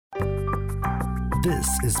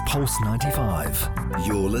This is Pulse 95.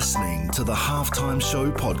 You're listening to the Halftime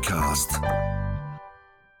Show podcast.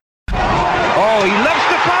 Oh, he loves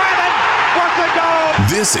to fire then. What a goal!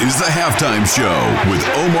 This is the Halftime Show with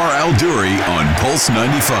Omar Al-Duri on Pulse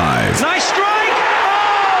 95. Nice strike!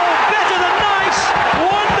 Oh, better than nice!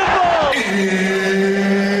 Wonderful!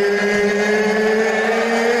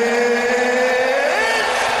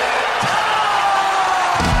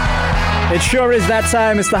 It sure is that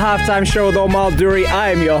time. It's the Halftime Show with Omar Al-Duri.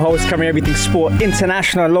 I am your host, covering everything sport,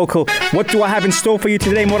 international and local. What do I have in store for you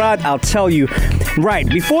today, Murad? I'll tell you. Right,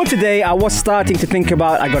 before today, I was starting to think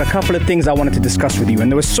about, I got a couple of things I wanted to discuss with you.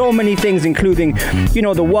 And there were so many things, including,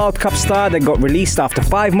 the World Cup star that got released after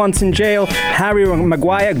 5 months in jail. Harry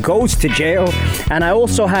Maguire goes to jail. And I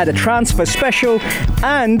also had a transfer special.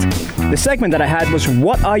 And the segment that I had was,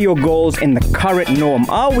 what are your goals in the current norm?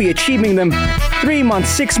 Are we achieving them 3 months,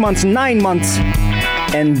 6 months, 9 months?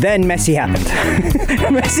 And then Messi happened.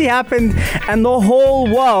 Messi happened and the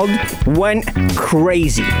whole world went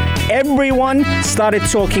crazy. Everyone started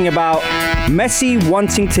talking about Messi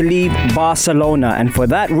wanting to leave Barcelona, and for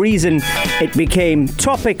that reason it became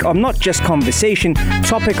topic of not just conversation,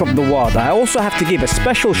 topic of the world. I also have to give a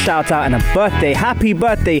special shout out and a happy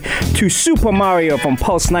birthday to Super Mario from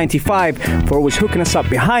Pulse 95 for always hooking us up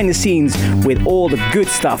behind the scenes with all the good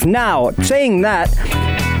stuff. Now, saying that,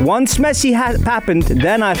 once Messi happened,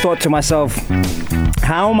 then I thought to myself,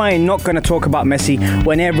 how am I not going to talk about Messi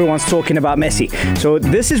when everyone's talking about Messi? So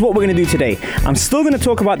this is what we're going to do today. I'm still going to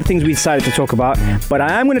talk about the things we decided to talk about, but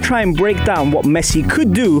I am going to try and break down what Messi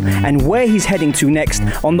could do and where he's heading to next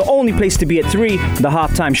on the only place to be at 3, the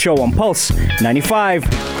Halftime Show on Pulse 95.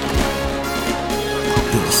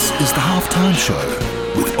 This is the Halftime Show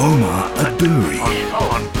with Omar Al-Duri.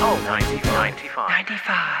 On Pulse 95.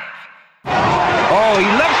 Oh, he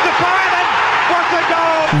loves to fire then. What a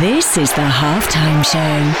goal! This is the Halftime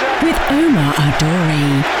Show with Omar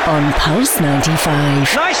Al-Duri on Pulse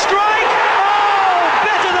 95. Nice strike! Oh,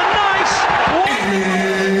 better than nice!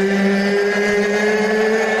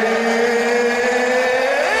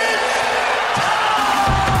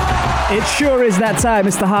 It sure is that time.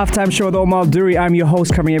 It's the Halftime Show with Omar Al-Duri. I'm your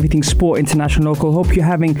host, covering everything sport, international, local. Hope you're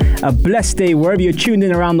having a blessed day wherever you're tuned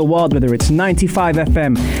in around the world, whether it's 95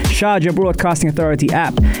 FM, Sharjah Broadcasting Authority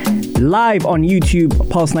app, live on YouTube,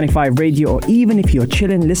 Pulse 95 Radio, or even if you're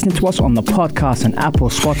chilling, listening to us on the podcast on Apple,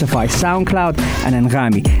 Spotify, SoundCloud, and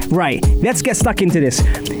Anghami. Right, let's get stuck into this.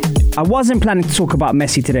 I wasn't planning to talk about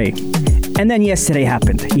Messi today. And then yesterday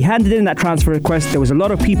happened. He handed in that transfer request. There was a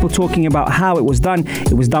lot of people talking about how it was done.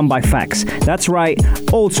 It was done by fax. That's right,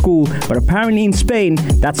 old school, but apparently in Spain,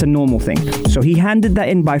 that's a normal thing. So he handed that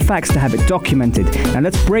in by fax to have it documented. Now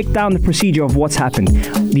let's break down the procedure of what's happened.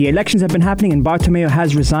 The elections have been happening and Bartomeu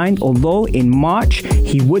has resigned, although in March,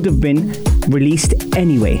 he would have been released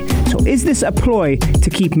anyway. So is this a ploy to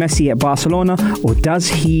keep Messi at Barcelona, or does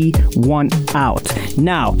he want out?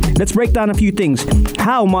 Now, let's break down a few things.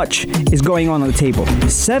 How much is going on the table?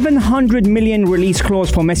 700 million release clause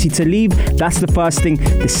for Messi to leave. That's the first thing.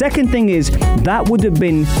 The second thing is that would have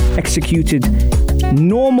been executed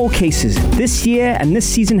normal cases. This year and this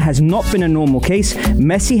season has not been a normal case.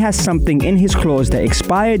 Messi has something in his clause that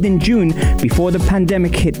expired in June before the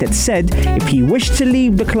pandemic hit that said if he wished to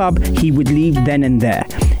leave the club, he would leave then and there.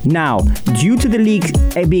 Now, due to the league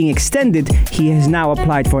being extended, he has now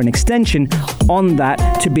applied for an extension on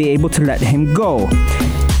that to be able to let him go.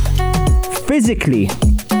 Physically,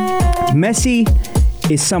 Messi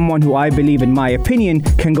is someone who I believe, in my opinion,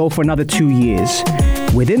 can go for another 2 years.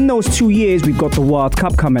 Within those 2 years, we've got the World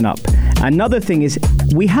Cup coming up. Another thing is,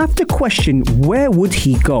 we have to question, where would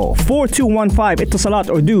he go? 4215, Itasalat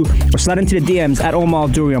Urdu, or slide into the DMs at Omar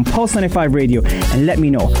Al-Duri on Pulse 95 Radio and let me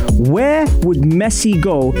know, where would Messi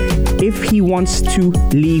go if he wants to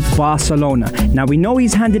leave Barcelona? Now, we know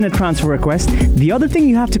he's handing a transfer request. The other thing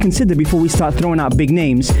you have to consider before we start throwing out big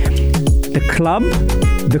names, the club,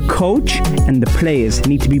 the coach, and the players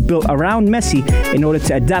need to be built around Messi in order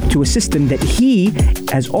to adapt to a system that he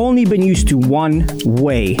has only been used to one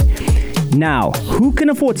way. Now, who can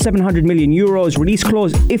afford 700 million euros release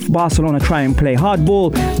clause if Barcelona try and play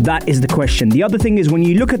hardball? That is the question. The other thing is, when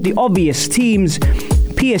you look at the obvious teams,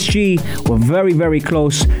 PSG were very, very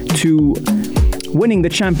close to winning the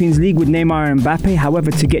Champions League with Neymar and Mbappe.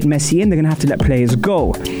 However, to get Messi in, they're going to have to let players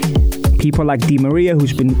go. People like Di Maria,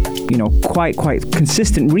 who's been, quite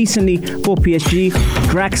consistent recently for PSG,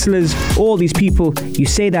 Draxler's, all these people, you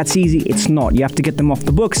say that's easy, it's not. You have to get them off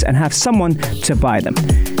the books and have someone to buy them.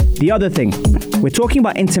 The other thing, we're talking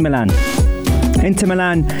about Inter Milan. Inter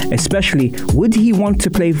Milan, especially, would he want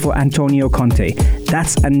to play for Antonio Conte?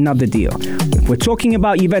 That's another deal. If we're talking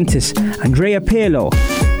about Juventus, Andrea Pirlo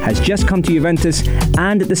has just come to Juventus,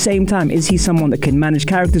 and at the same time, is he someone that can manage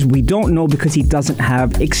characters? We don't know because he doesn't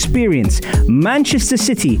have experience. Manchester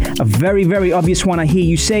City, a very, very obvious one, I hear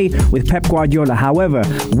you say, with Pep Guardiola. However,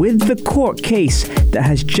 with the court case that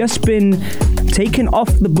has just been taken off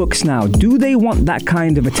the books now, do they want that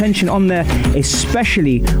kind of attention on there,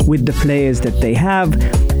 especially with the players that they have?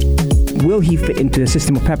 Will he fit into the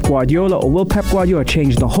system of Pep Guardiola, or will Pep Guardiola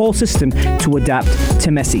change the whole system to adapt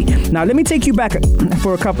to Messi? Now, let me take you back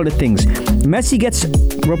for a couple of things. Messi gets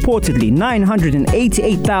reportedly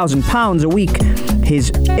 £988,000 a week.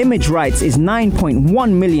 His image rights is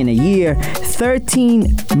 9.1 million a year,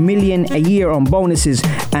 13 million a year on bonuses,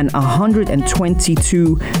 and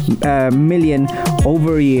 122 million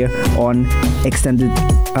over a year on extended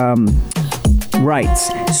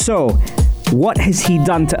rights. So, what has he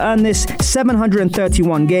done to earn this?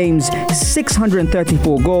 731 games,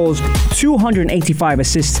 634 goals, 285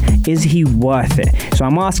 assists. Is he worth it? So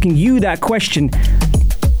I'm asking you that question.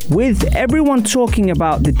 With everyone talking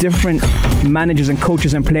about the different managers and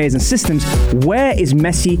coaches and players and systems, where is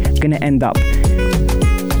Messi going to end up?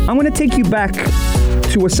 I'm going to take you back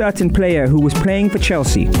to a certain player who was playing for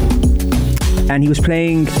Chelsea. And he was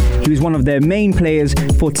one of their main players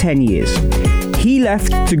for 10 years. He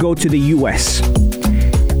left to go to the US.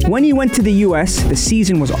 When he went to the US, the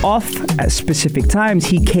season was off at specific times.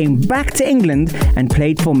 He came back to England and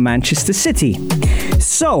played for Manchester City.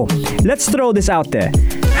 So, let's throw this out there.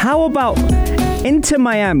 How about Inter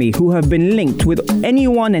Miami, who have been linked with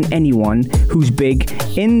anyone and anyone who's big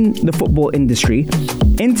in the football industry?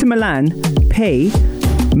 Inter Milan pay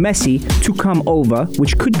Messi to come over,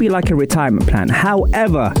 which could be like a retirement plan.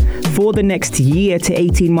 However, for the next year to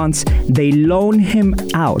 18 months, they loan him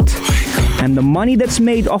out. And the money that's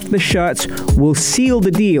made off the shirts will seal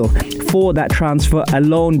the deal for that transfer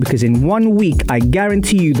alone, because in 1 week, I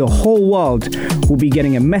guarantee you the whole world will be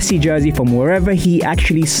getting a Messi jersey from wherever he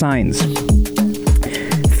actually signs.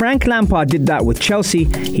 Frank Lampard did that with Chelsea.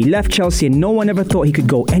 He left Chelsea and no one ever thought he could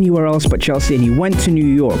go anywhere else but Chelsea, and he went to New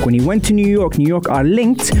York. When he went to New York are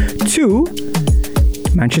linked to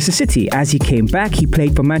Manchester City. As he came back, he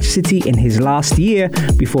played for Manchester City in his last year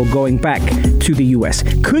before going back to the US.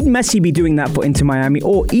 Could Messi be doing that for Inter Miami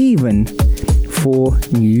or even for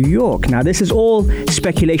New York? Now, this is all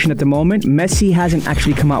speculation at the moment. Messi hasn't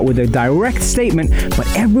actually come out with a direct statement, but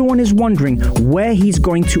everyone is wondering where he's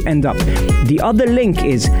going to end up. The other link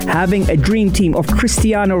is having a dream team of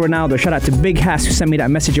Cristiano Ronaldo. Shout out to Big Hass, who sent me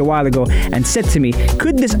that message a while ago and said to me,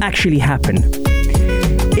 could this actually happen?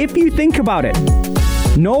 If you think about it,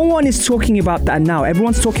 no one is talking about that now.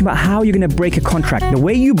 Everyone's talking about how you're going to break a contract. The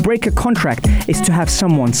way you break a contract is to have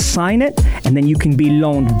someone sign it, and then you can be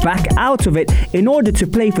loaned back out of it in order to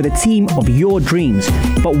play for the team of your dreams.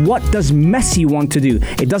 But what does Messi want to do?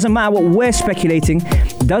 It doesn't matter what we're speculating.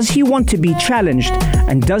 Does he want to be challenged,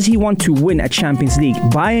 and does he want to win a Champions League?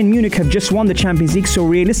 Bayern Munich have just won the Champions League, so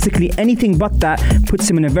realistically, anything but that puts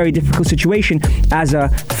him in a very difficult situation as a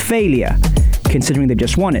failure, considering they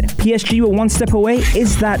just won it. PSG were one step away.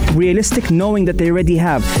 Is that realistic, knowing that they already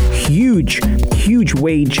have huge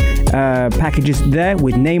wage packages there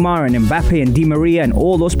with Neymar and Mbappe and Di Maria and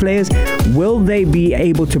all those players? Will they be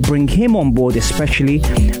able to bring him on board, especially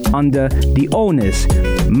under the owners?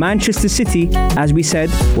 Manchester City, as we said,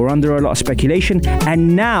 were under a lot of speculation,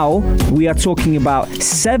 and now we are talking about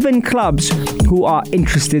 7 clubs who are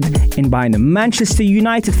interested in buying them. Manchester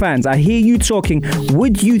United fans, I hear you talking.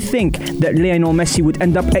 Would you think that Lionel Messi would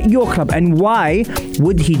end up at your club, and why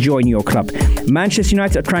would he join your club? Manchester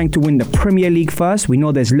United are trying to win the Premier League first. We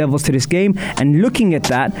know there's levels to this game, and looking at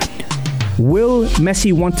that, will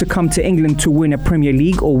Messi want to come to England to win a Premier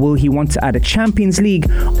League, or will he want to add a Champions League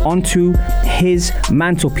onto his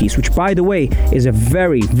mantelpiece, which, by the way, is a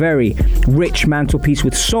very, very rich mantelpiece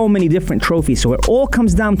with so many different trophies. So it all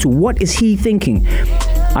comes down to, what is he thinking?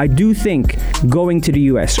 I do think going to the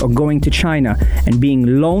US or going to China and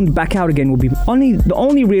being loaned back out again will be the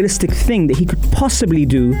only realistic thing that he could possibly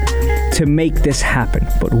do to make this happen.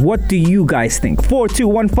 But what do you guys think?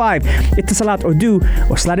 4215, Ittisalat or do,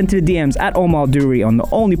 or slide into the DMs at Omar Duri on the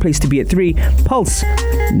only place to be at 3, Pulse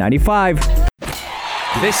 95.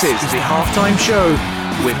 This is the halftime show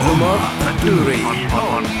with Omar Duri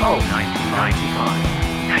on Pulse 95.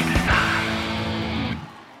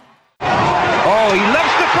 Oh, he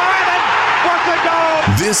loves the fire, then what a goal!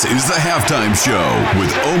 This is the halftime show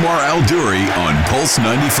with Omar Al Duri on Pulse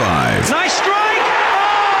 95. Nice strike!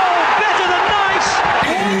 Oh, better than nice!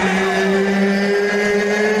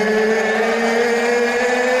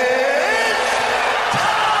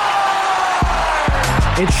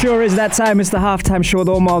 Sure is that time. It's the halftime show with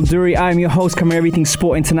Omar Duri. I'm your host, covering everything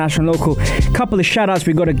sport, international, local. Couple of shout outs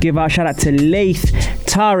we got to give out. Shout out to Laith,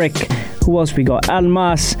 Tariq. Who else we got?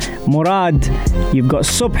 Almas, Murad. You've got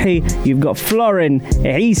Subhi. You've got Florin,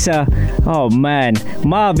 Isa. Oh man,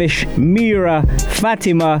 Marvish, Mira,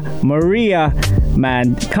 Fatima, Maria.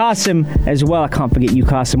 Man, Qasim as well. I can't forget you,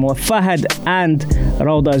 Qasim. Or Fahad and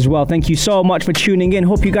Rauda as well. Thank you so much for tuning in.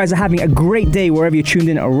 Hope you guys are having a great day wherever you're tuned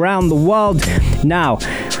in around the world. Now,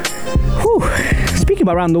 speaking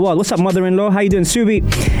about around the world, what's up, mother-in-law? How you doing, Subi?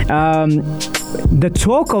 The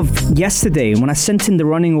talk of yesterday, when I sent in the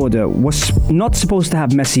running order, was not supposed to have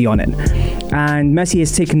Messi on it. And Messi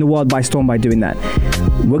has taken the world by storm by doing that.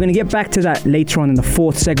 We're going to get back to that later on in the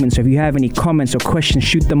fourth segment. So if you have any comments or questions,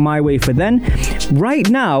 shoot them my way for then. Right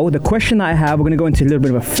now, the question that I have, we're going to go into a little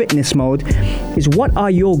bit of a fitness mode, is what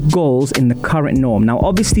are your goals in the current norm? Now,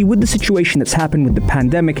 obviously, with the situation that's happened with the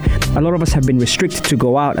pandemic, a lot of us have been restricted to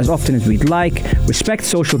go out as often as we'd like, respect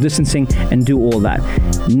social distancing, and do all that.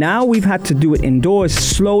 Now we've had to do it indoors.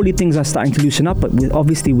 Slowly, things are starting to loosen up, but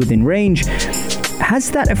obviously within range.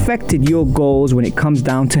 Has that affected your goals when it comes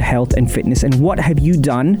down to health and fitness, and what have you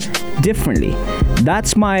done differently?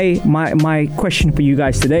 That's my question for you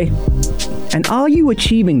guys today. And are you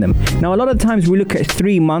achieving them? Now, a lot of times we look at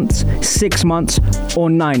 3 months, 6 months, or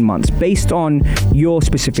 9 months based on your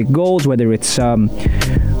specific goals, whether it's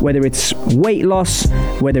weight loss,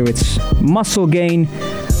 whether it's muscle gain,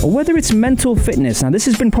 or whether it's mental fitness. Now, this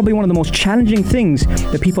has been probably one of the most challenging things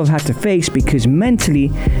that people have had to face, because mentally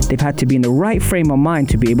they've had to be in the right frame of mind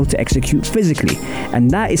to be able to execute physically.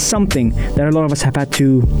 And that is something that a lot of us have had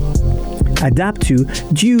to adapt to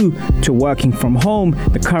due to working from home,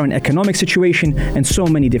 the current economic situation, and so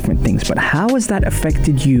many different things. But how has that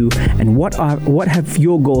affected you, and what have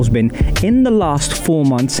your goals been in the last 4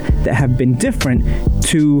 months that have been different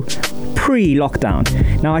to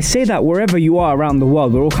pre-lockdown? Now, I say that wherever you are around the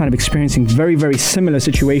world, we're all kind of experiencing very, very similar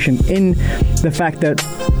situations in the fact that,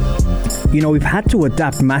 you know, we've had to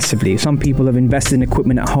adapt massively. Some people have invested in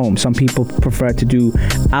equipment at home. Some people prefer to do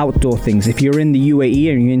outdoor things. If you're in the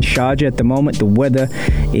UAE and you're in Sharjah at the moment, the weather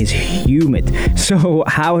is humid. So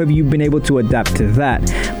how have you been able to adapt to that?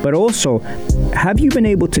 But also, have you been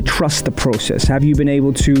able to trust the process? Have you been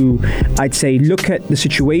able to, I'd say, look at the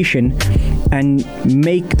situation and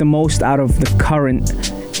make the most out of the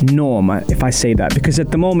current norm, if I say that? Because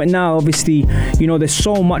at the moment now, obviously, you know, there's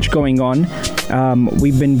so much going on.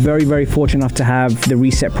 We've been very, very fortunate enough to have the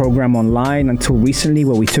Reset program online until recently,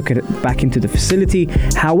 where we took it back into the facility.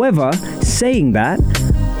 However, saying that,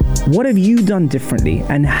 what have you done differently?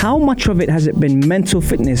 And how much of it has it been mental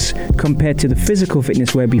fitness compared to the physical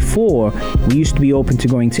fitness, where before we used to be open to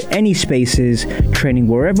going to any spaces, training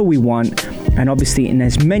wherever we want, and obviously in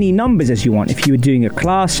as many numbers as you want. If you were doing a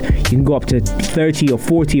class, you can go up to 30 or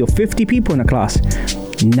 40 or 50 people in a class.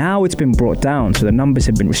 Now it's been brought down, so the numbers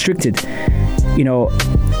have been restricted. You know,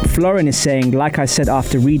 Florin is saying, like I said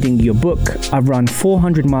after reading your book, I've run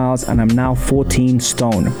 400 miles and I'm now 14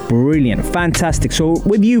 stone. Brilliant. Fantastic. So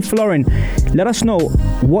with you, Florin, let us know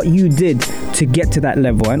what you did to get to that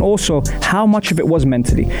level, and also how much of it was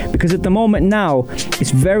mentally. Because at the moment now,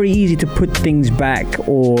 it's very easy to put things back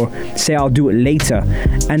or say, I'll do it later.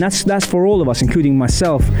 And that's for all of us, including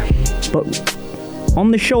myself. But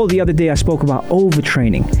on the show the other day, I spoke about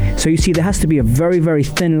overtraining. So you see, there has to be a very, very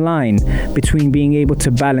thin line between being able to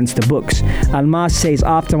balance the books. Almas says,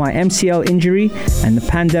 after my MCL injury and the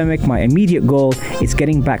pandemic, my immediate goal is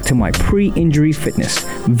getting back to my pre-injury fitness.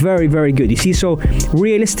 Very, very good. You see, so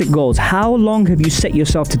realistic goals. How long have you set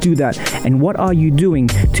yourself to do that? And what are you doing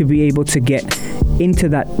to be able to get into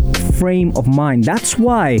that frame of mind? That's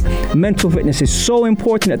why mental fitness is so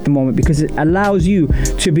important at the moment, because it allows you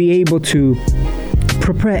to be able to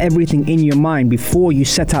prepare everything in your mind before you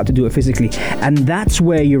set out to do it physically. And that's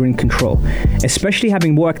where you're in control. Especially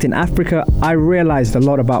having worked in Africa, I realized a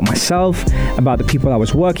lot about myself, about the people I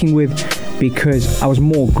was working with, because I was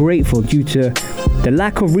more grateful due to the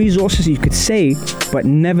lack of resources, you could say, but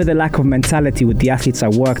never the lack of mentality with the athletes I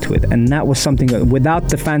worked with. And that was something that, without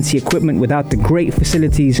the fancy equipment, without the great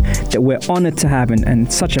facilities that we're honored to have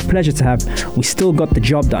and such a pleasure to have, we still got the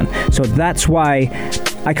job done. So that's why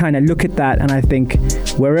I kind of look at that and I think,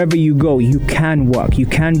 wherever you go, you can work, you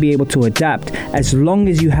can be able to adapt, as long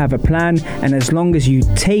as you have a plan and as long as you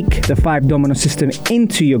take the 5 domino system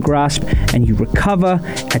into your grasp and you recover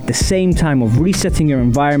at the same time of resetting your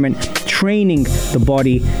environment, training the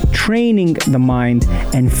body, training the mind,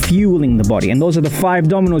 and fueling the body. And those are the 5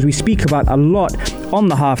 dominoes we speak about a lot on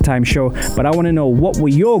the Halftime Show. But I want to know, what were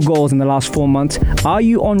your goals in the last 4 months? Are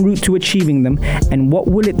you en route to achieving them? And what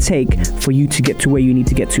will it take for you to get to where you need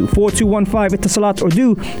to get to? 4215 Itasalat or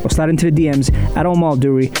do, or slide into the DMs at Omar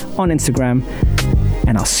Duri on Instagram.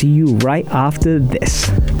 And I'll see you right after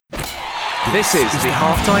this. This is the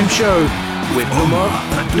Halftime Show with Omar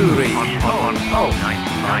Duri on Pulse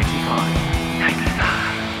 95.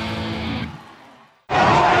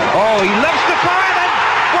 Oh, he loves the fire then!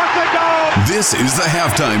 What a goal! This is the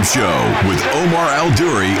Halftime Show with Omar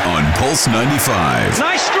Al-Duri on Pulse 95.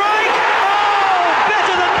 Nice strike! Oh,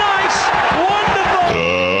 better than nice! Wonderful!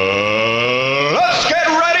 Let's get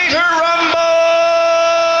ready to rumble!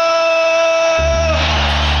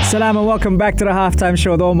 Salam and welcome back to the Halftime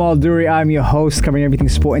Show with Omar Duri. I'm your host, covering everything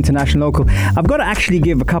sport, international, local. I've got to actually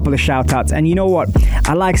give a couple of shout outs. And you know what?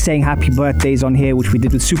 I like saying happy birthdays on here, which we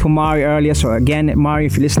did with Super Mario earlier. So again, Mario,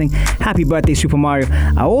 if you're listening, happy birthday, Super Mario.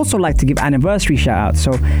 I also like to give anniversary shout outs.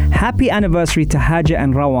 So happy anniversary to Haja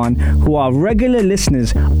and Rawan, who are regular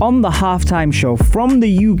listeners on the Halftime Show from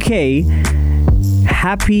the UK.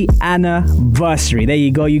 Happy anniversary. There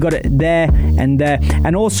you go. You got it there and there.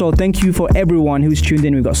 And also thank you for everyone who's tuned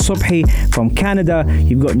in. We've got Subhi from Canada.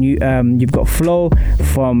 You've got Flo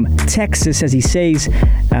from Texas, as he says.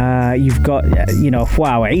 You've got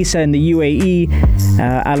Isa in the UAE,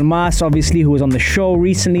 Almas obviously, who was on the show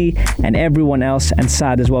recently, and everyone else, and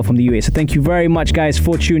Saad as well from the UAE. So thank you very much, guys,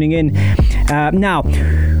 for tuning in. Now,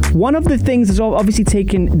 one of the things that's obviously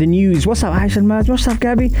taken the news. What's up, Aisha? What's up,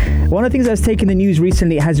 Gabby? One of the things that's taken the news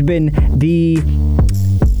recently has been the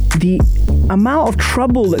amount of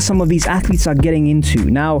trouble that some of these athletes are getting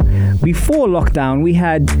into. Now, before lockdown, we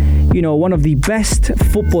had, one of the best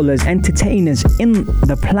footballers, entertainers in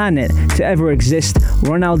the planet to ever exist,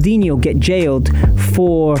 Ronaldinho, get jailed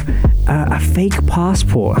for a fake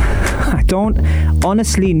passport. I don't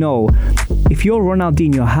honestly know, if you're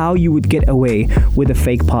Ronaldinho, how you would get away with a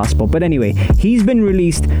fake passport. But anyway, he's been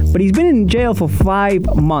released, but he's been in jail for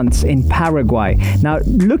 5 months in Paraguay. Now,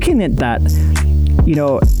 looking at that,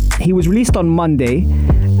 he was released on Monday,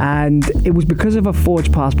 and it was because of a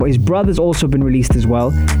forged passport. His brother's also been released as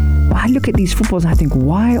well. But I look at these footballers and I think,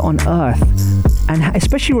 why on earth, and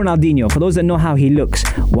especially Ronaldinho, for those that know how he looks,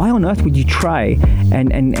 why on earth would you try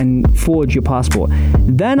and forge your passport?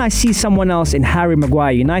 Then I see someone else in Harry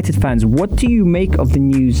Maguire. United fans, what do you make of the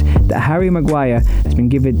news that Harry Maguire has been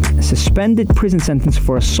given a suspended prison sentence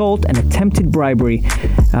for assault and attempted bribery?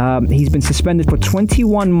 He's been suspended for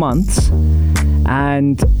 21 months,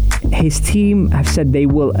 and his team have said they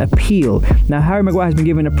will appeal. Now, Harry Maguire has been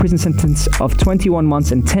given a prison sentence of 21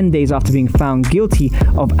 months and 10 days after being found guilty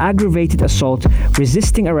of aggravated assault,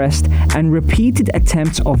 resisting arrest, and repeated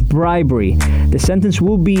attempts of bribery. The sentence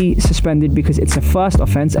will be suspended because it's a first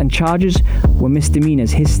offense and charges were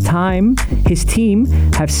misdemeanors. His team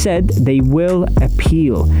have said they will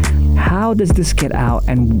appeal. How does this get out,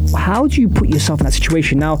 and how do you put yourself in that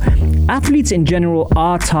situation? Now, athletes in general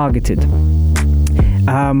are targeted.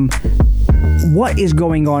 What is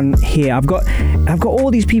going on here? I've got all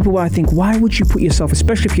these people where I think, why would you put yourself,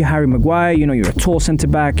 especially if you're Harry Maguire, you're a tall centre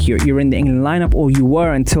back, you're in the England lineup, or you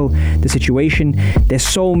were until the situation. There's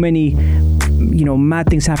so many, mad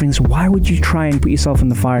things happening. So why would you try and put yourself in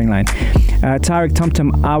the firing line? Tariq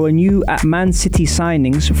Tumtum, our new Man City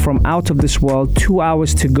signings from out of this world, 2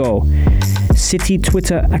 hours to go. City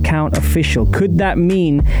Twitter account official. Could that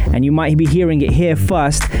mean, and you might be hearing it here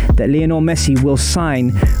first, that Lionel Messi will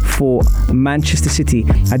sign for Manchester City?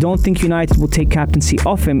 I don't think United will take captaincy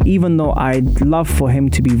off him, even though I'd love for him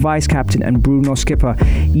to be vice captain and Bruno skipper.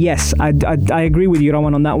 Yes, I agree with you,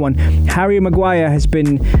 Rowan, on that one. Harry Maguire has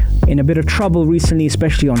been in a bit of trouble recently,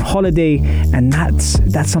 especially on holiday, and that's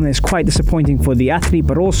something that's quite disappointing for the athlete,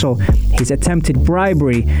 but also his attempted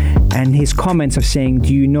bribery and his comments of saying,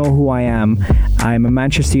 do you know who I am? I am a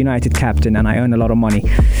Manchester United captain and I earn a lot of money.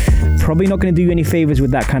 Probably not going to do you any favors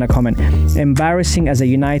with that kind of comment. Embarrassing as a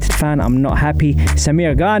United fan. I'm not happy.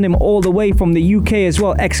 Samir Ghanem, all the way from the UK as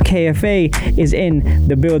well, ex-KFA, is in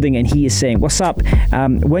the building, and he is saying, what's up?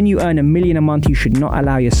 When you earn $1 million a month, you should not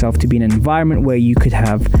allow yourself to be in an environment where you could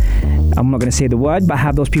have, I'm not going to say the word, but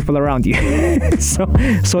have those people around you.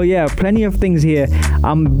 so yeah, plenty of things here.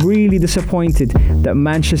 I'm really disappointed that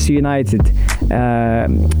Manchester United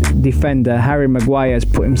defender Harry Maguire has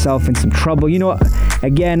put himself in some trouble.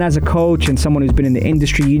 Again, as a coach and someone who's been in the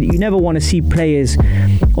industry, you never want to see players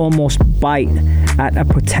almost bite at a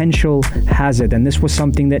potential hazard. And this was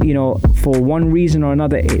something that, for one reason or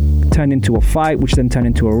another, it turned into a fight, which then turned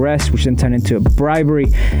into arrest, which then turned into a bribery.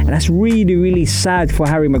 And that's really, really sad for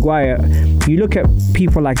Harry Maguire, But you look at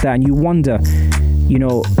people like that and you wonder,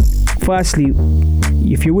 firstly,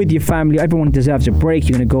 if you're with your family, everyone deserves a break.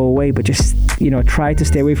 You're going to go away, but just, try to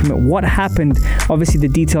stay away from it. What happened? Obviously, the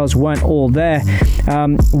details weren't all there.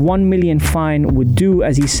 1 million fine would do,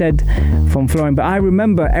 as he said, from Florian. But I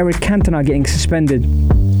remember Eric Cantona getting suspended.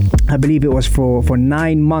 I believe it was for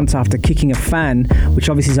 9 months after kicking a fan, which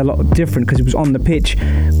obviously is a lot different because it was on the pitch,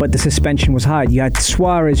 but the suspension was high. You had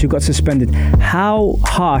Suarez who got suspended. How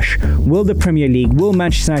harsh will the Premier League, will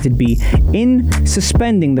Manchester United be in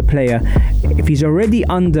suspending the player if he's already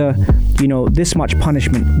under, this much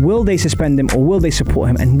punishment? Will they suspend him or will they support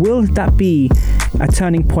him? And will that be a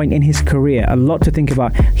turning point in his career? A lot to think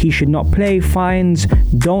about. He should not play. Fines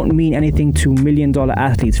don't mean anything to $1 million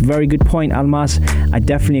athletes. Very good point, Almas. I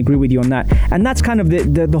definitely agree with you on that. And that's kind of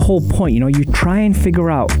the whole point. You try and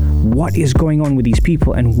figure out what is going on with these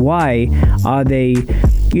people and why are they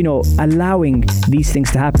allowing these things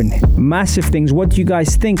to happen. Massive things. What do you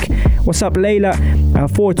guys think? What's up, Layla?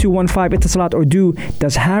 4215 Itasalat or do.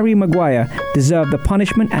 Does Harry Maguire deserve the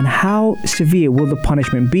punishment, and how severe will the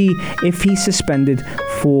punishment be if he's suspended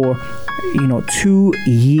for 2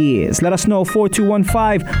 years? Let us know.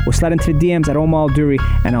 4215 or slide into the DMs at Omar Al-Duri,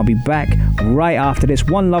 and I'll be back right after this.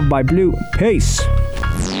 One Love by Blue. Peace.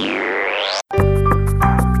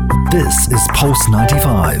 This is Pulse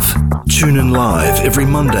 95. Tune in live every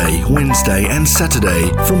Monday, Wednesday and Saturday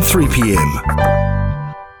from 3 p.m.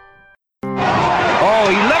 Oh,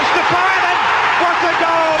 he loves the fire and what a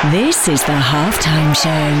goal! This is the Halftime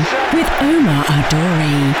Show with Omar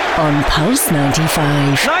Al-Duri on Pulse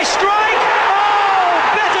 95. Nice strike! Oh,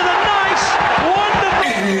 better than nice!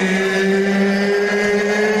 Wonderful!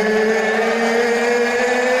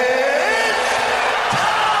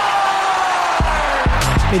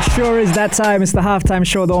 It sure is that time. It's the Halftime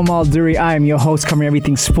Show with Omar Al-Duri. I am your host, covering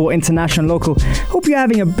everything sport, international, local. Hope you're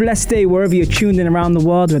having a blessed day wherever you're tuned in around the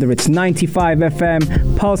world, whether it's 95 FM,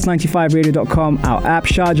 Pulse95Radio.com, our app,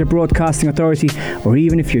 Sharjah Broadcasting Authority, or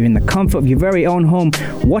even if you're in the comfort of your very own home,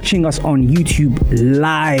 watching us on YouTube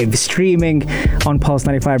live, streaming on Pulse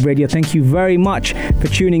 95 Radio. Thank you very much for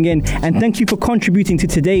tuning in, and thank you for contributing to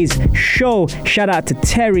today's show. Shout out to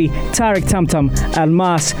Terry, Tariq Tamtam,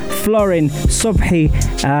 Almas, Florin, Subhi,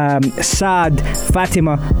 Saad,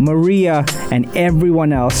 Fatima, Maria, and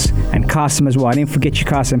everyone else, and Qasim as well. I didn't forget you,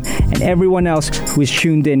 Qasim, and everyone else who is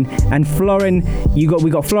tuned in. And Florin, we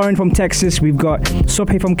got Florin from Texas, we've got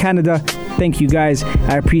Subhi from Canada. Thank you guys,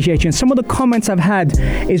 I appreciate you. And some of the comments I've had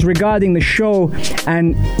is regarding the show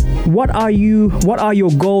and what are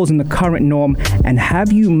your goals in the current norm, and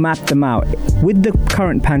have you mapped them out? With the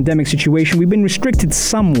current pandemic situation, we've been restricted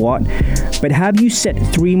somewhat, but have you set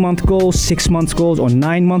 3-month goals, 6-month goals, or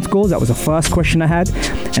 9-month goals? That was the first question I had.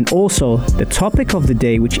 And also, the topic of the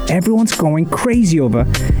day, which everyone's going crazy over,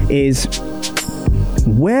 is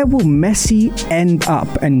where will Messi end up?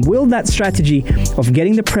 And will that strategy of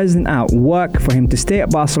getting the president out work for him to stay at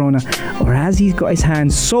Barcelona, or has he got his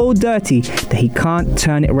hands so dirty that he can't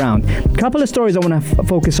turn it around? A couple of stories I want to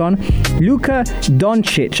focus on. Luka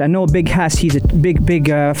Doncic, I know Big Hass, he's a big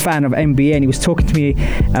fan of NBA, and he was talking to me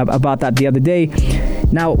about that the other day.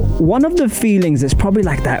 Now, one of the feelings is probably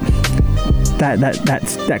like that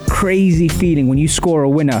crazy feeling when you score a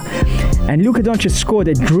winner. And Luka Doncic scored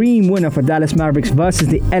a dream winner for Dallas Mavericks versus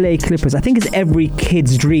the LA Clippers. I think it's every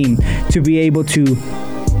kid's dream to be able to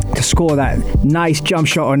score that nice jump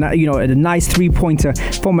shot, or a nice 3-pointer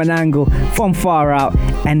from an angle from far out,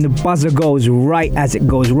 and the buzzer goes right as it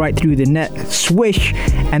goes right through the net, swish.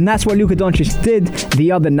 And that's what Luka Doncic did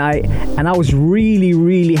the other night, and I was really,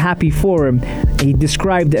 really happy for him. He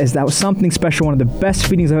described it as that was something special, one of the best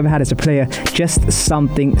feelings I've ever had as a player, just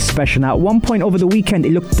something special. Now, at one point over the weekend,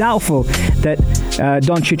 it looked doubtful that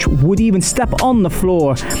Doncic would even step on the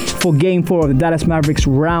floor for Game 4 of the Dallas Mavericks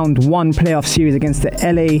Round 1 playoff series against the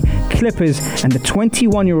LA Clippers, and the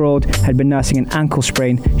 21-year-old had been nursing an ankle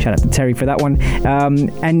sprain. Shout out to Terry for that one.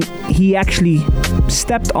 And he actually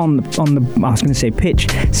stepped on the pitch,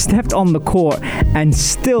 stepped on the court, and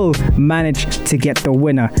still managed to get the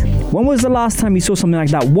winner. When was the last time you saw something like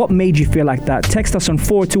that? What made you feel like that? Text us on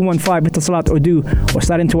 4215 Itasalat or do, or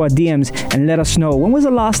slide into our DMs and let us know. When was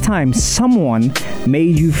the last time someone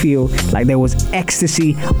made you feel like there was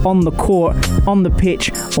ecstasy on the court, on the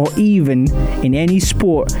pitch, or even in any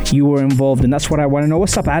sport you were involved in? That's what I want to know.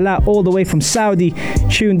 What's up, Ala, all the way from Saudi,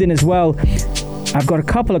 tuned in as well. I've got a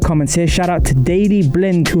couple of comments here. Shout out to Daily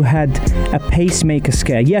Blind, who had a pacemaker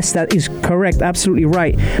scare. Yes, that is correct. Absolutely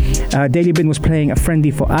right. Daily Blind was playing a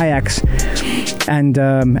friendly for Ajax,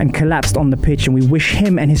 and collapsed on the pitch, and we wish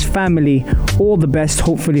him and his family all the best.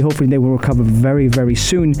 Hopefully they will recover very, very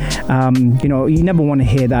soon. You never want to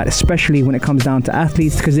hear that, especially when it comes down to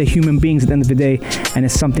athletes, because they're human beings at the end of the day, and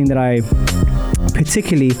it's something that I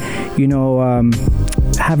particularly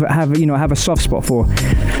have a soft spot for.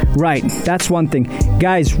 Right, that's one thing.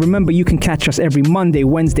 Guys, remember, you can catch us every Monday,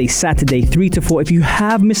 Wednesday, Saturday, 3 to 4. If you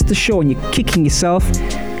have missed the show and you're kicking yourself,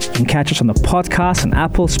 you can catch us on the podcast on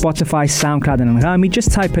Apple, Spotify, SoundCloud, and Anghami.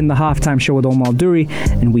 Just type in The Halftime Show with Omar Duri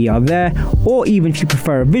and we are there. Or even if you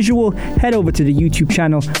prefer a visual, head over to the YouTube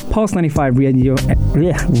channel, Pulse 95 Radio.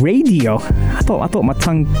 I thought my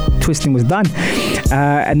tongue twisting was done.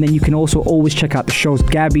 And then you can also always check out the shows.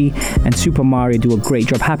 Gabby and Super Mario do a great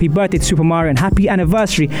job. Happy birthday to Super Mario and happy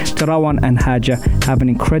anniversary to Rawan and Haja. Have an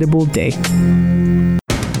incredible day.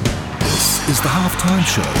 This is The Halftime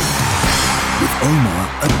Show with Omar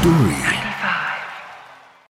Adouri.